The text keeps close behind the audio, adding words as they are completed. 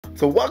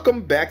So welcome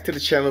back to the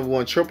channel,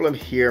 everyone. Triple M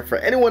here. For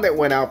anyone that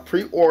went out,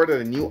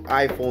 pre-ordered a new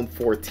iPhone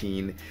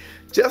 14,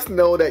 just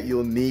know that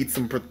you'll need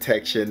some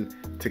protection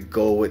to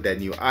go with that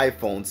new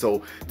iPhone.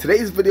 So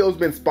today's video has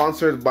been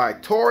sponsored by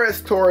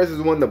Torras. Torras is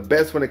one of the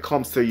best when it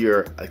comes to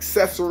your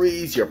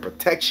accessories, your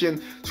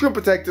protection, screen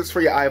protectors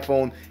for your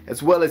iPhone,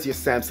 as well as your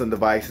Samsung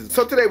devices.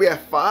 So today we have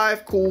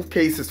 5 cool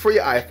cases for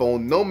your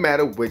iPhone, no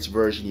matter which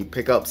version you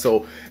pick up.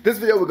 So this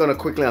video we're gonna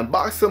quickly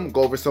unbox them,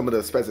 go over some of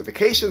the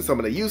specifications, some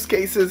of the use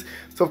cases.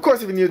 So of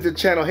course, if you're new to the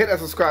channel, hit that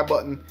subscribe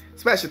button,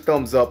 smash your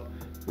thumbs up,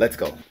 let's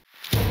go.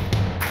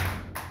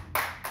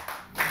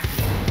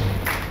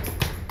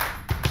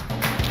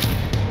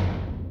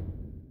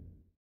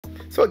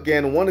 So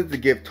again, wanted to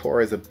give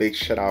Torras a big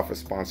shout out for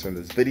sponsoring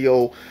this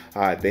video.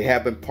 They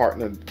have been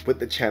partnered with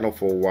the channel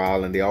for a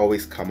while, and they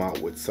always come out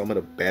with some of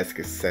the best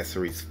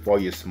accessories for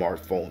your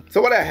smartphone.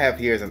 So what I have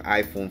here is an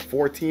iPhone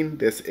 14.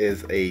 This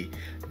is a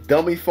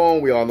dummy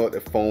phone. We all know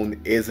that the phone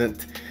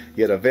isn't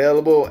yet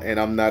available, and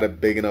I'm not a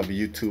big enough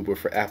YouTuber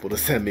for Apple to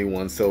send me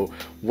one. So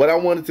what I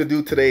wanted to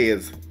do today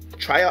is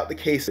try out the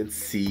case and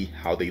see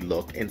how they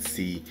look and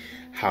see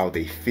how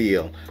they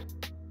feel.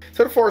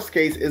 So the first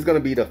case is going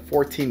to be the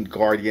 14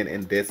 Guardian,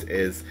 and this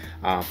is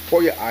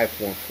for your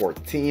iPhone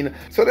 14.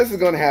 So this is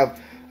going to have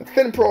a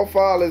thin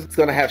profile, it's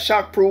going to have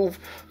shockproof.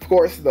 Of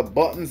course, the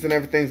buttons and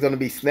everything is going to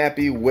be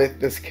snappy with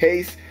this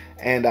case,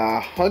 and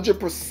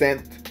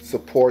 100%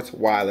 supports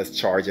wireless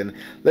charging.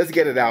 Let's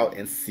get it out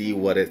and see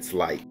what it's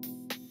like.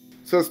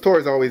 So as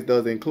Torras always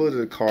does, they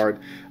included a card.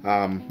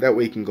 That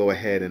way you can go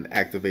ahead and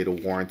activate a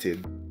warranty.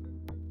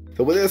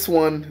 So with this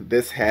one,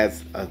 this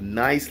has a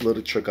nice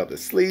little trick up the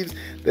sleeves.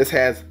 This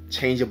has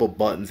changeable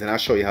buttons, and I'll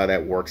show you how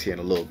that works here in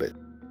a little bit.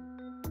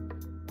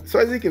 So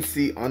as you can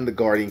see on the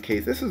Guardian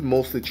case, this is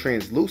mostly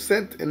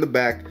translucent in the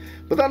back,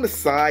 but on the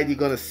side you're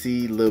going to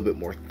see a little bit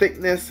more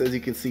thickness, as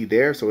you can see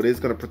there. So it is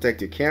going to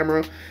protect your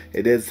camera.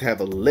 It does have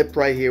a lip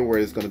right here where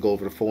it's going to go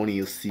over the phone, and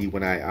you'll see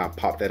when I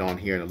pop that on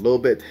here in a little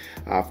bit.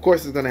 Of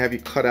course, it's going to have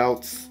your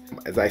cutouts.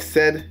 As I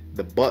said,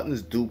 the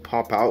buttons do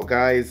pop out,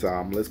 guys.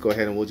 Let's go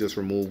ahead and we'll just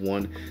remove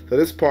one. So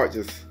this part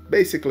just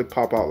basically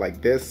pop out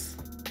like this.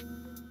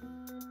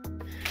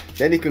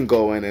 Then you can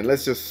go in and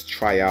let's just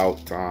try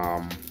out,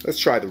 let's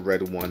try the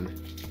red one.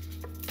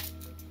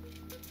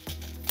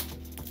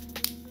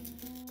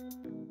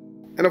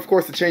 And of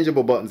course, the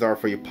changeable buttons are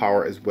for your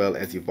power as well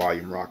as your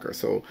volume rocker.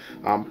 So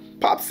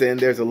pops in,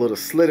 there's a little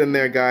slit in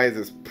there, guys.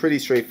 It's pretty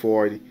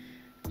straightforward.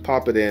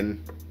 Pop it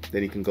in,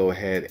 then you can go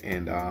ahead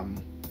and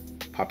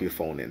pop your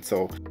phone in.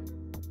 So,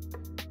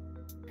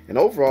 and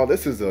overall,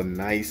 this is a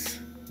nice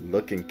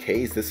looking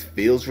case. This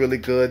feels really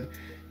good.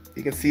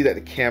 You can see that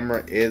the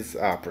camera is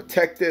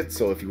protected,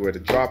 so if you were to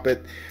drop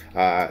it,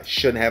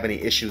 shouldn't have any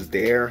issues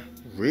there.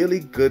 Really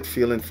good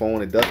feeling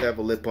phone. It does have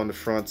a lip on the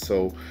front,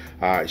 so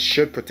it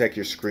should protect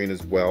your screen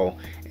as well.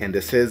 And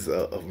this is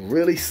a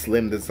really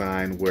slim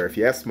design where if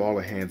you have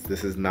smaller hands,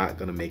 this is not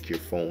going to make your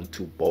phone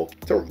too bulky.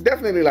 So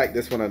definitely like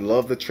this one. I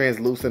love the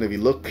translucent. If you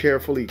look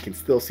carefully, you can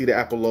still see the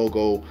Apple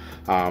logo.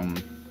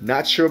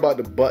 Not sure about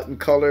the button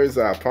colors.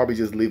 I'll probably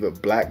just leave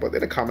it black, but in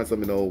the comments let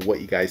me know what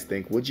you guys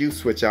think. Would you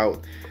switch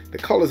out the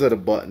colors of the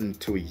button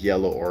to a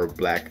yellow or a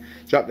black?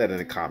 Drop that in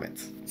the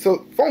comments.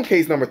 So phone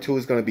case number 2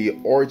 is going to be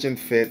Origin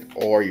Fit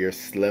or your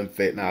Slim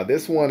Fit. Now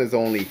this one is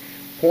only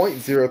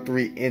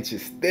 0.03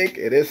 inches thick.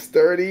 It is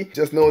sturdy.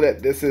 Just know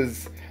that this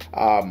is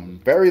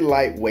very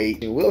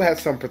lightweight. It will have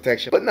some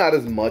protection, but not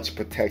as much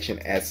protection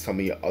as some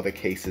of your other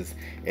cases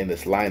in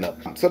this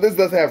lineup. So this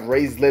does have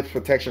raised lips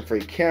protection for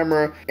your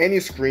camera, and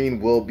your screen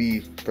will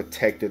be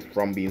protected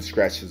from being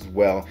scratched as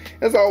well.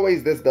 As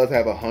always, this does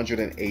have a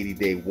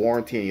 180-day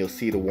warranty, and you'll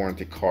see the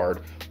warranty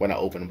card when I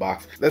open the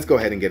box. Let's go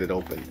ahead and get it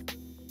open.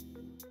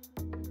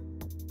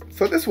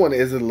 So this one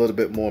is a little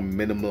bit more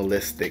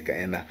minimalistic,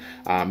 and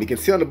you can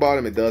see on the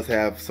bottom it does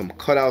have some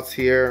cutouts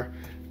here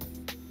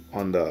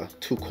on the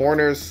 2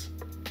 corners.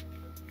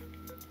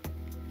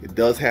 It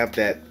does have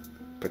that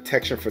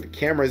protection for the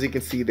camera, as you can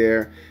see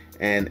there,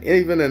 and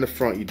even in the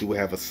front you do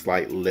have a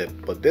slight lip,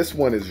 but this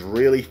one is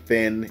really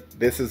thin.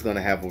 This is going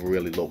to have a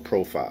really low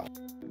profile.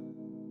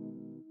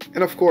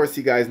 And of course,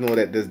 you guys know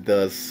that this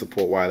does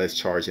support wireless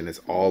charging, as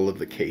all of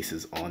the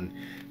cases on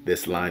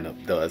this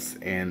lineup does.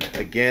 And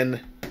again,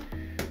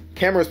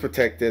 camera is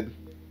protected.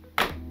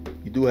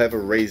 You do have a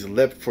raised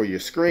lip for your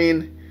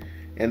screen,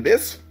 and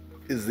this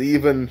is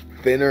even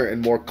thinner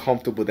and more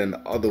comfortable than the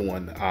other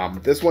one.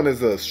 This one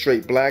is a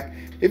straight black.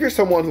 If you're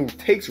someone who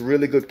takes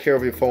really good care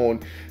of your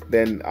phone,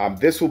 then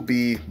this will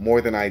be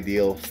more than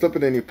ideal. Slip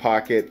it in your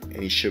pocket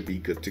and you should be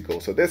good to go.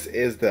 So this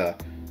is the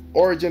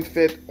Origin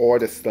Fit or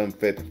the Slim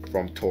Fit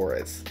from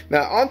Torras.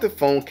 Now on to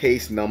phone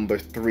case number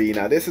 3.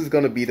 Now this is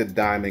going to be the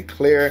Diamond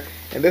Clear,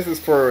 and this is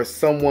for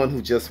someone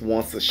who just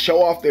wants to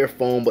show off their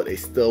phone but they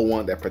still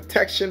want that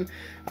protection.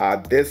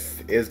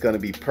 This is going to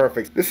be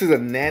perfect. This is a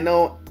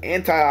nano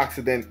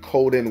antioxidant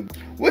coating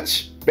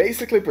which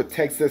basically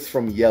protects this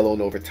from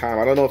yellowing over time.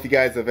 I don't know if you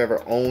guys have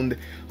ever owned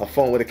a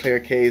phone with a clear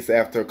case.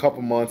 After a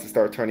couple months it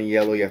starts turning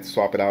yellow, you have to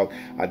swap it out.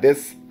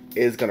 This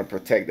is going to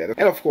protect that.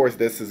 And of course,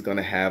 this is going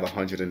to have a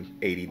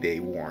 180-day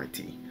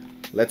warranty.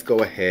 Let's go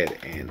ahead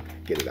and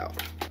get it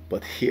out.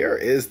 But here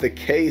is the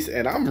case,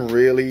 and I'm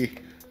really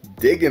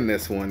digging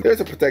this one.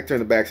 There's a protector in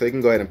the back, so you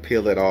can go ahead and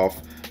peel it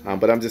off,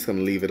 but I'm just going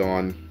to leave it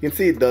on. You can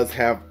see it does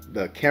have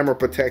the camera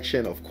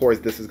protection. Of course,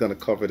 this is going to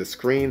cover the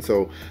screen,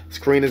 so the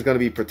screen is going to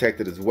be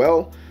protected as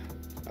well.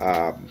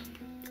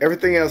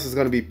 Everything else is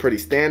going to be pretty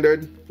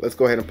standard. Let's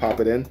go ahead and pop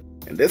it in.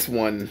 And this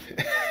one,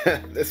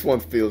 this one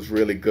feels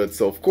really good.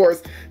 So of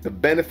course, the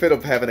benefit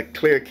of having a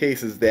clear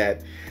case is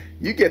that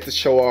you get to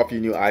show off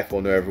your new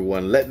iPhone to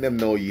everyone, letting them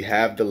know you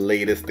have the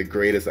latest, the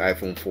greatest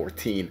iPhone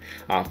 14.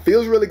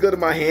 Feels really good in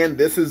my hand.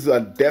 This is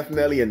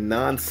definitely a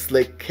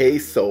non-slick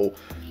case, so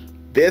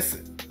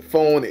this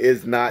phone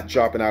is not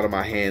dropping out of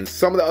my hands.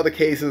 Some of the other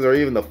cases, or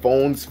even the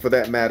phones for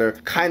that matter,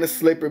 kind of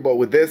slippery, but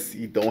with this,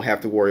 you don't have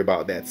to worry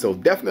about that. So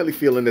definitely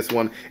feeling this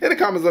one. In the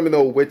comments, let me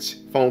know which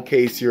phone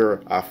case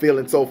you're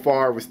feeling so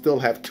far. We still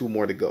have 2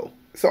 more to go.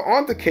 So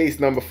on to case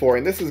number 4,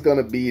 and this is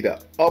going to be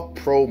the Up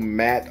Pro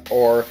Matte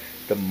or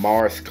the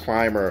Mars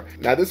Climber.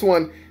 Now this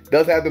one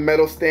does have the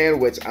metal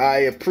stand, which I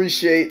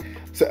appreciate.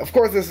 So of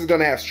course, this is going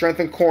to have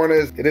strengthened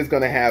corners. It is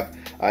going to have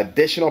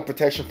additional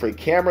protection for your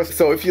camera.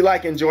 So if you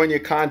like enjoying your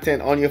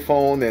content on your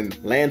phone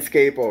and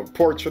landscape or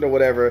portrait or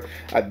whatever,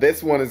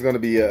 this one is going to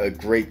be a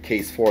great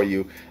case for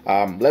you.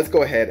 Let's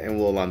go ahead and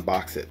we'll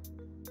unbox it.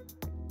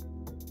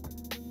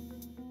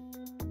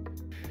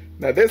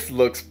 Now this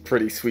looks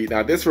pretty sweet.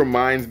 Now this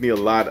reminds me a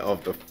lot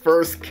of the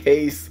first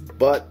case,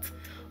 but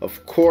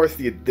of course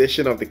the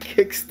addition of the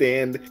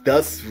kickstand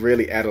does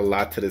really add a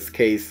lot to this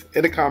case.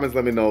 In the comments,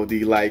 let me know, do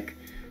you like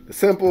the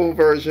simple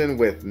version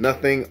with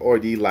nothing, or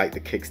do you like the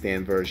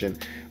kickstand version?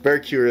 Very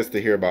curious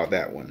to hear about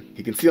that one.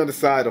 You can see on the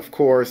side, of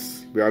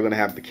course, we are going to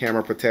have the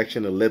camera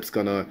protection. The lip's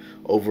going to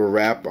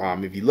overwrap.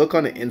 If you look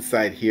on the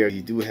inside here,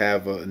 you do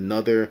have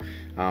another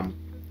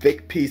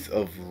thick piece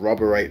of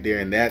rubber right there,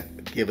 and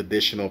that give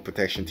additional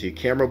protection to your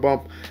camera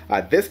bump.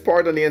 This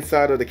part on the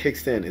inside of the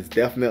kickstand is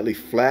definitely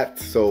flat,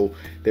 so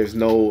there's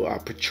no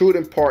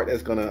protruding part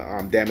that's going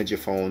to damage your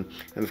phone.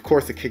 And of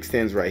course, the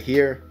kickstand's right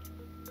here.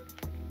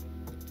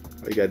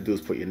 All you gotta do is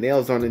put your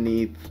nails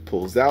underneath,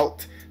 pulls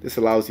out. This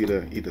allows you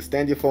to either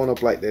stand your phone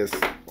up like this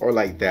or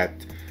like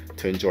that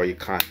to enjoy your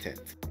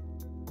content.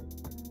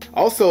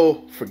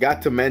 Also,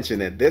 forgot to mention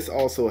that this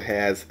also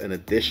has an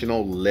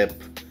additional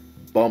lip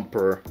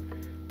bumper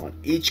on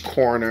each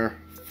corner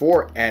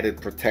for added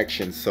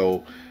protection.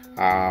 So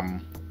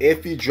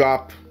if you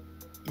drop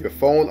your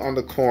phone on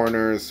the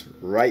corners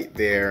right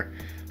there,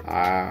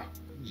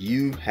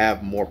 you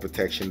have more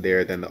protection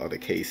there than the other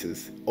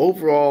cases.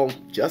 Overall,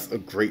 just a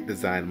great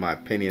design in my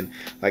opinion.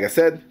 Like I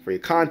said, for your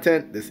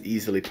content, this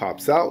easily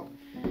pops out.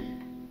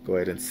 Go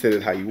ahead and sit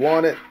it how you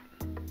want it.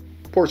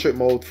 Portrait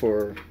mode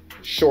for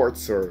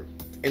shorts or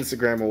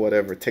Instagram or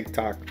whatever,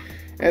 TikTok.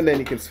 And then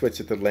you can switch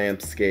it to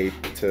landscape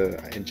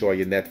to enjoy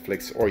your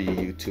Netflix or your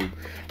YouTube.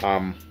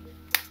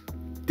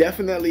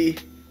 Definitely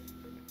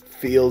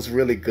feels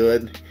really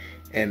good.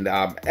 And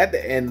at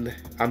the end,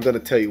 I'm going to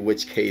tell you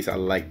which case I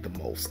like the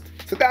most.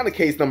 So down to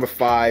case number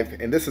 5,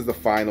 and this is the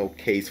final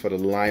case for the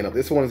lineup.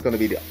 This one is going to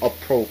be the Up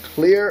Pro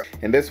Clear,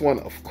 and this one,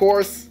 of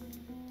course,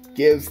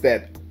 gives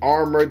that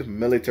armored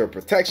military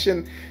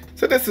protection.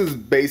 So this is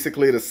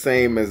basically the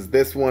same as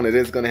this one. It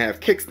is going to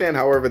have kickstand,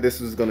 however,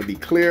 this is going to be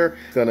clear.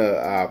 It's going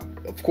to,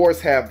 of course,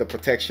 have the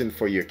protection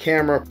for your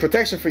camera,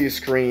 protection for your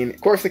screen.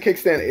 Of course, the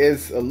kickstand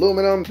is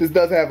aluminum. This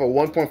does have a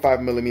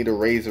 1.5 millimeter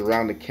raise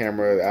around the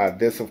camera.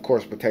 This, of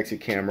course, protects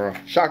your camera,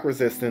 shock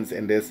resistance,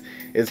 and this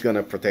is going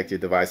to protect your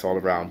device all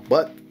around.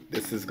 But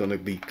this is going to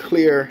be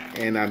clear,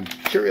 and I'm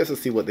curious to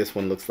see what this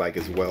one looks like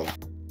as well.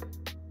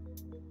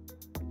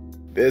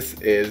 This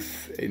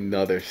is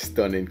another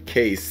stunning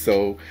case.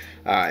 So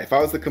if I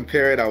was to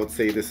compare it, I would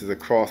say this is a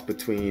cross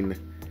between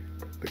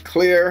the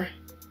clear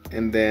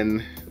and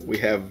then we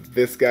have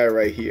this guy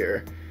right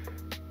here.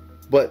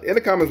 But in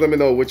the comments, let me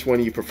know which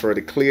one you prefer,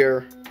 the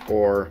clear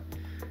or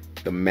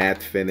the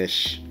matte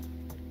finish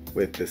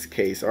with this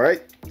case. All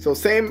right, so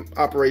same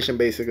operation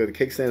basically. The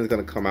kickstand is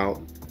going to come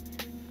out.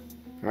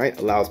 All right,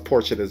 allows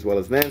portrait as well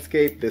as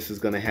landscape. This is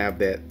going to have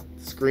that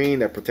screen,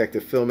 that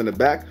protective film in the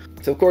back.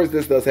 So of course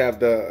this does have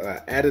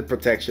the added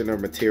protection or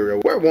material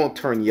where it won't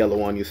turn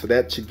yellow on you, so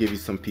that should give you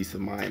some peace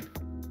of mind.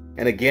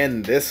 And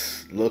again,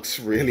 this looks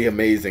really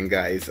amazing,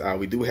 guys.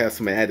 We do have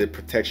some added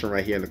protection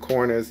right here in the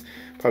corners.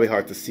 Probably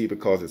hard to see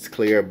because it's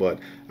clear, but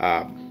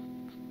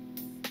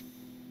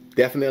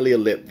definitely a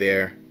lip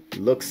there.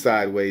 Look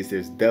sideways,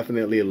 there's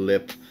definitely a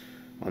lip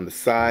on the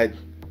side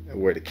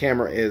where the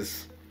camera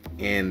is,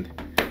 and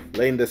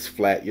laying this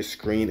flat, your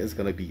screen is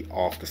going to be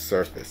off the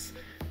surface.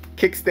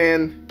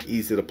 Kickstand,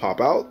 easy to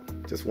pop out,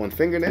 just one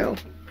fingernail.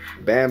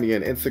 Bam,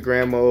 you're in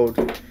Instagram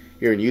mode,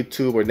 you're in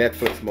YouTube or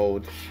Netflix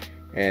mode.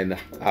 And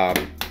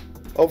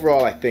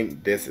overall, I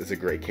think this is a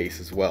great case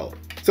as well.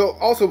 So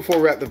also, before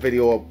we wrap the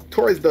video up,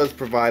 Torras does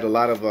provide a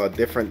lot of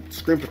different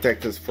screen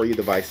protectors for your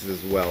devices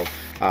as well.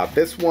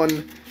 This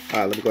one,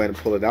 let me go ahead and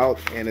pull it out,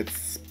 and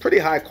it's pretty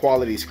high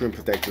quality screen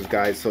protectors,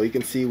 guys. So you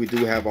can see we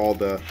do have all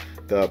the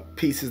the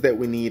pieces that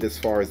we need as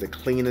far as the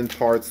cleaning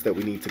parts that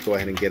we need to go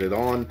ahead and get it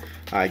on.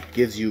 It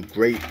gives you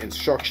great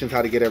instructions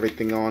how to get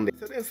everything on.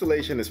 So the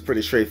installation is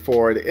pretty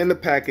straightforward. In the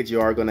package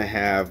you are going to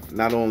have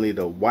not only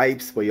the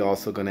wipes, but you're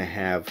also going to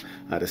have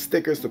the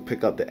stickers to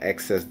pick up the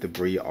excess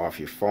debris off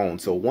your phone.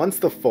 So once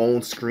the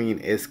phone screen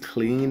is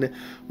clean,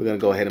 we're going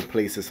to go ahead and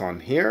place this on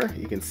here.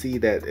 You can see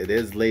that it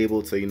is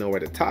labeled, so you know where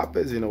the top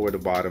is, you know where the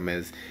bottom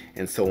is,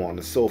 and so on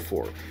and so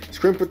forth.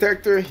 Screen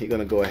protector, you're going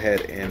to go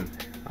ahead and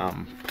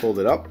pull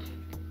it up.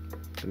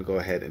 I'm going to go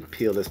ahead and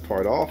peel this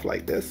part off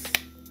like this,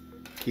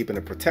 keeping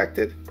it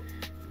protected.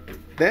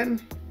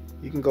 Then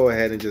you can go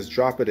ahead and just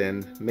drop it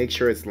in, make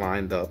sure it's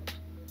lined up.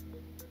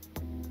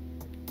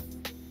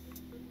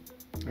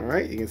 All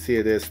right, you can see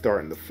it is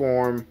starting to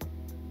form.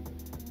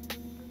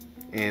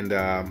 And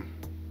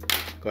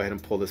go ahead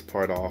and pull this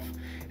part off,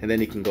 and then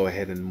you can go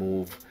ahead and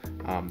move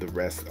the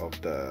rest of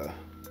the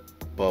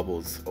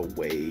bubbles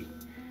away.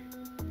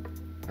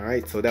 All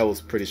right, so that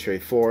was pretty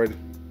straightforward.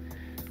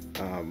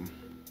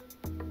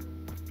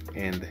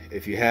 And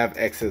if you have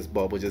excess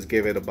bubble, just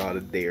give it about a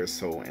day or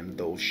so and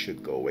those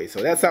should go away. So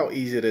that's how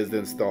easy it is to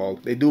install.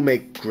 They do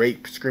make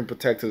great screen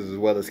protectors as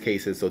well as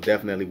cases, so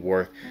definitely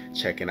worth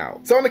checking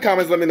out. So in the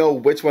comments, let me know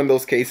which one of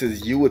those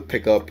cases you would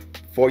pick up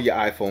for your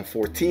iPhone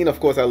 14.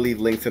 Of course, I'll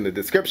leave links in the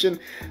description.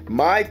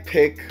 My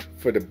pick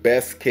for the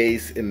best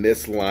case in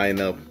this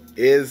lineup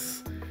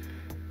is,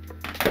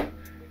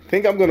 I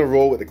think I'm gonna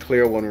roll with the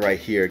clear one right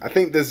here. I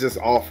think this just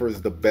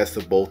offers the best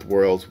of both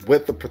worlds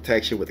with the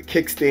protection, with the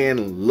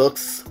kickstand,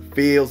 looks,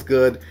 feels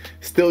good.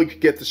 Still, you can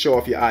get to show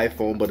off your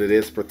iPhone, but it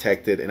is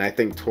protected, and I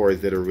think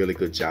Torras did a really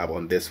good job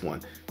on this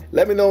one.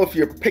 Let me know if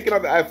you're picking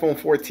up the iPhone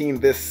 14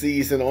 this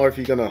season or if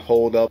you're gonna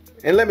hold up,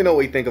 and let me know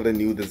what you think of the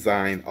new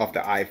design of the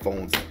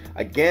iPhones.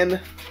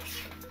 Again,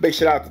 big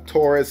shout out to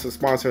Torras for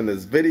sponsoring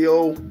this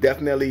video.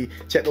 Definitely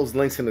check those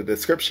links in the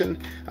description.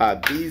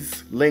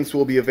 These links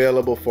will be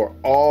available for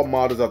all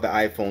models of the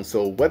iPhone.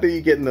 So whether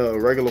you're getting a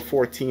regular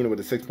 14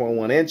 with a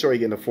 6.1 inch or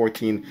you're getting a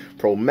 14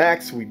 Pro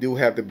Max, we do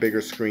have the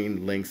bigger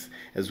screen links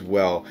as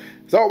well.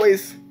 As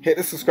always, hit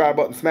the subscribe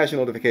button, smash the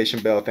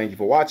notification bell. Thank you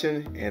for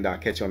watching, and I'll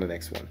catch you on the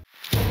next one.